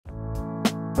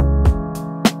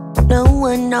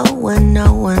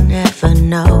No one ever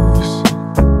knows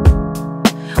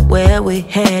where we're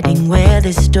heading, where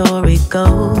the story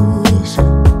goes.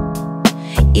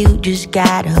 You just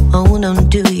gotta hold on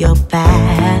to your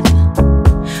path.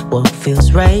 What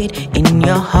feels right in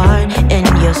your heart and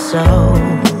your soul.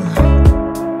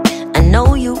 I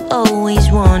know you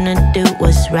always wanna do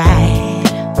what's right.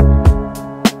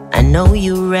 I know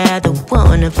you rather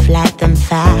wanna flight than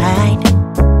fight.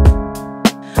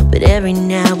 But every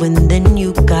now and then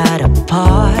you gotta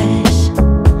pause.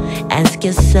 Ask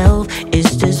yourself,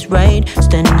 is this right?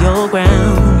 Stand your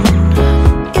ground.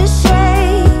 You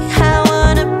say, I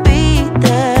wanna be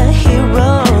the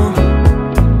hero,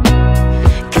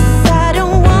 'cause I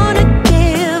don't wanna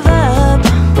give up.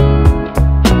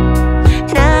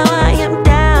 Now I am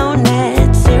down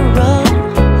at zero.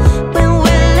 When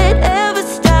will it ever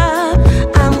stop?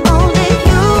 I'm only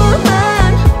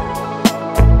human.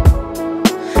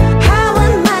 How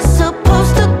am I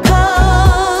supposed to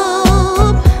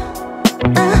cope?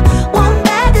 One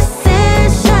bad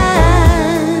decision,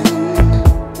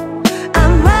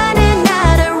 I'm running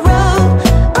out of rope.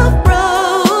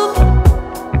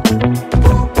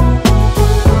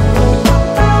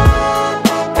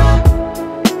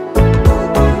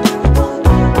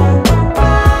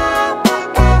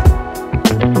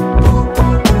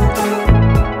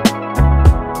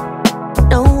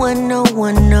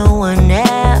 No one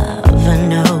ever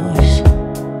knows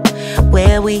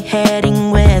where we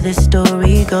heading, where the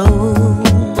story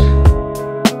goes.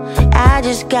 I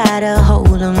just gotta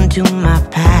hold on to my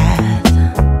path.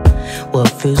 What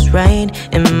feels right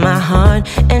in my heart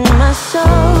and my soul.